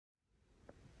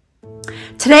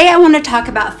Today I want to talk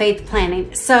about faith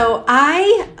planning. So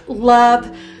I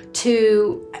love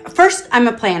to, first I'm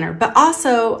a planner, but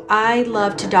also I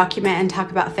love to document and talk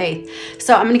about faith.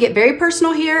 So I'm going to get very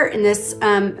personal here in this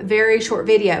very short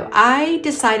video. I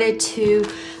decided to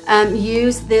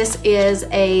use this is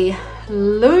a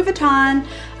Louis Vuitton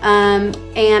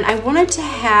and I wanted to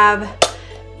have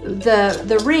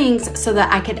the rings so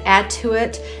that I could add to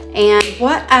it. And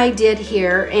what I did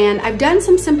here, and I've done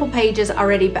some simple pages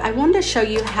already, but I wanted to show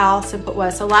you how simple it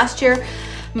was. So last year,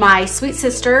 my sweet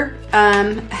sister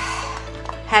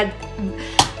had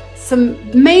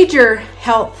some major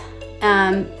health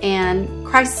and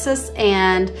crisis,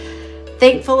 and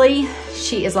thankfully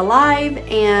she is alive.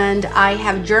 And I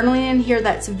have journaling in here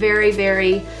that's very,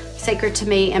 very sacred to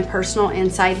me and personal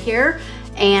inside here.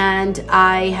 And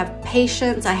I have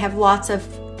patience. I have lots of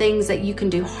things that you can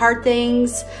do, hard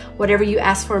things, whatever you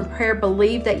ask for in prayer,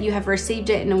 believe that you have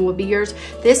received it and it will be yours.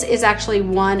 This is actually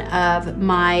one of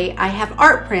my, I have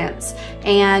art prints,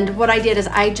 and what I did is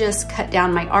I just cut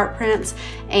down my art prints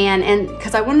and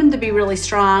because I want them to be really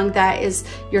strong. That is,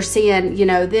 you're seeing, you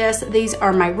know, these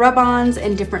are my rub-ons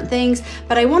and different things,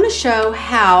 but I want to show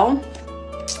how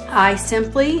I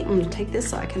simply, I'm going to take this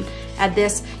so I can add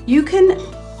this. You can,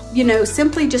 you know,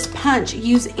 simply just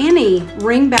use any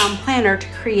ring-bound planner to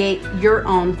create your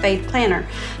own faith planner.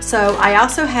 So I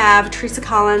also have Teresa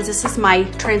Collins. This is my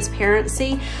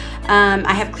transparency.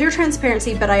 I have clear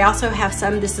transparency, but I also have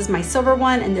some, this is my silver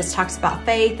one, and this talks about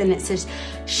faith, and it says,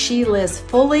 she lives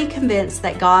fully convinced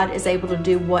that God is able to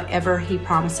do whatever he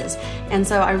promises. And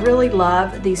so I really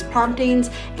love these promptings,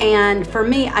 and for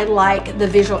me, I like the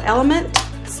visual element,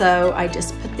 so I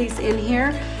just put these in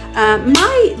here.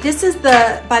 This is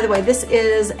the, by the way, this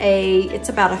is it's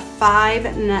about a 5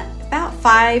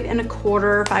 and a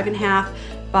quarter, 5.5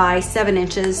 by 7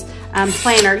 inches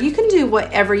planner. You can do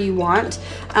whatever you want.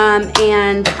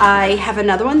 And I have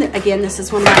another one that, again, this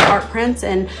is one of my art prints,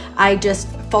 and I just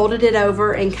folded it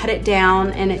over and cut it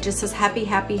down, and it just says happy,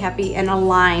 happy, happy, and a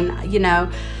line, you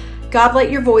know, God,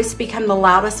 let your voice become the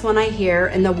loudest one I hear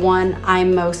and the one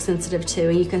I'm most sensitive to.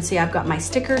 And you can see I've got my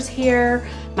stickers here,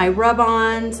 my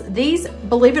rub-ons. These,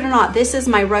 believe it or not, this is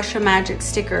my Russia Magic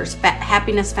stickers,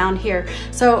 happiness found here.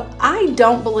 So I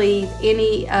don't believe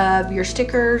any of your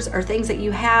stickers or things that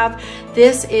you have.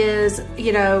 This is,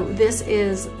 you know, this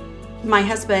is my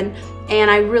husband, and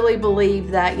I really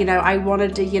believe that, you know, I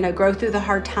wanted to, you know, grow through the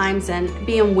hard times, and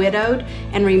being widowed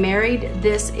and remarried,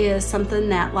 this is something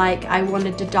that, like, I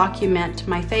wanted to document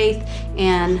my faith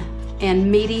and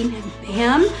meeting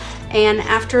him, and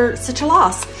after such a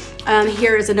loss.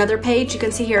 Here is another page you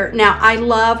can see here. Now, I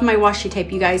love my washi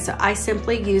tape, you guys, so I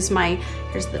simply use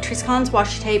here's the Teresa Collins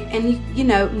washi tape, and you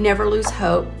know, never lose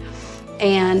hope.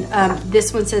 And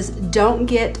this one says, don't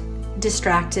get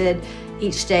distracted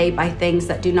each day by things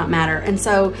that do not matter. And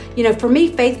so, you know, for me,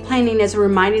 faith planning is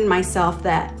reminding myself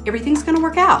that everything's going to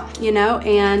work out, you know,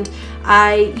 and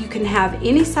you can have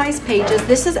any size pages.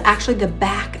 This is actually the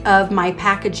back of my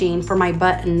packaging for my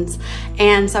buttons.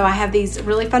 And so I have these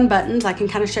really fun buttons. I can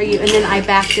kind of show you. And then I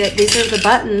backed it. These are the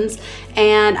buttons.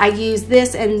 And I use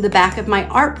this in the back of my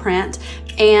art print.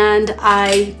 And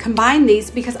I combine these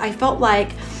because I felt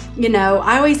like, you know,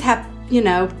 I always have, you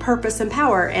know, purpose and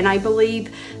power, and I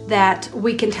believe that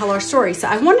we can tell our story. So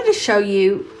I wanted to show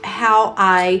you how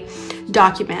I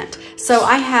document. So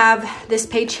I have this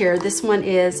page here. This one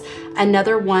is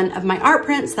another one of my art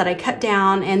prints that I cut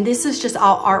down, and this is just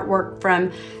all artwork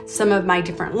from some of my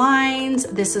different lines.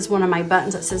 This is one of my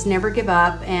buttons that says never give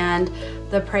up, and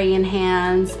the praying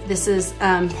hands. This is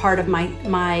part of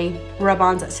my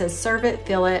rub-ons that says serve it,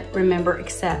 feel it, remember,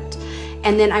 accept.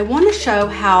 And then I want to show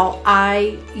how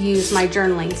I use my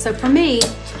journaling. So for me,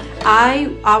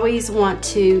 I always want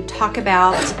to talk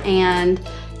about, and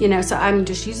you know, so I'm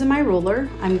just using my ruler.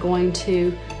 I'm going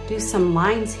to do some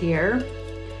lines here,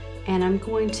 and I'm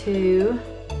going to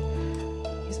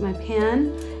use my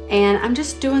pen, and I'm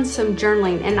just doing some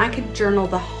journaling, and I could journal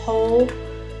the whole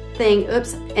thing.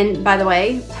 Oops, and by the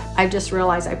way, I just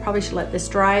realized I probably should let this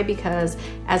dry, because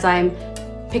as I'm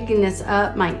picking this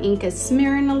up, my ink is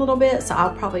smearing a little bit, so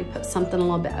I'll probably put something a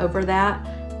little bit over that.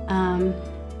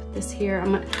 Put this here.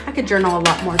 I could journal a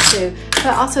lot more too, but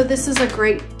also this is a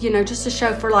great, you know, just to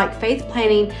show for like faith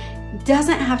planning.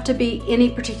 Doesn't have to be any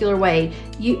particular way.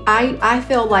 I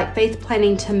feel like faith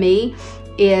planning to me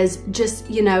is just,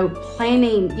 you know,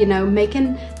 planning, you know,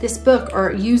 making this book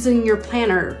or using your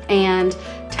planner and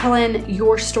telling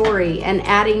your story and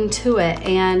adding to it.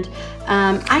 And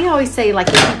I always say, like,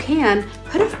 if you can,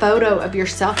 put a photo of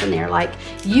yourself in there. Like,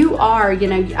 you are, you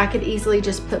know, I could easily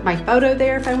just put my photo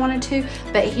there if I wanted to,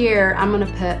 but here I'm gonna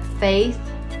put faith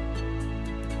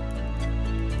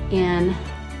in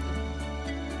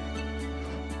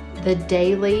the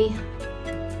daily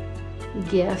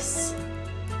gifts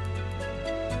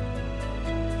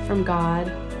from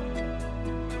God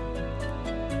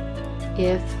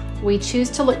if we choose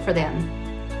to look for them.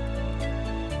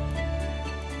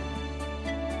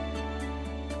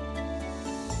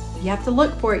 You have to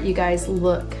look for it, you guys.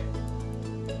 Look.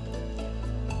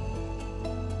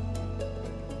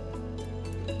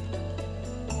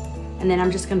 And then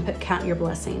I'm just going to put count your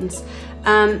blessings.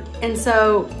 And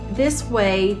so this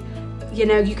way, you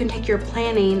know, you can take your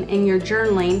planning and your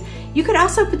journaling. You could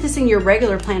also put this in your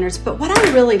regular planners, but what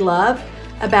I really love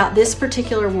about this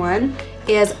particular one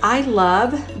is I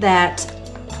love that,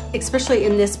 especially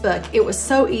in this book, it was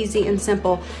so easy and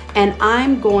simple, and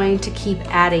I'm going to keep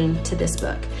adding to this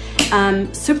book.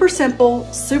 Super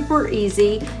simple, super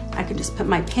easy. I can just put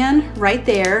my pen right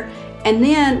there. And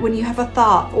then when you have a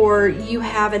thought or you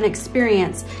have an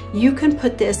experience, you can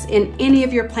put this in any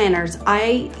of your planners.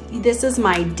 This is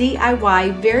my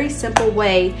DIY, very simple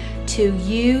way to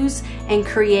use and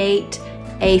create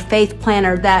a faith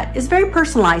planner that is very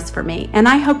personalized for me. And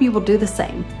I hope you will do the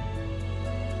same.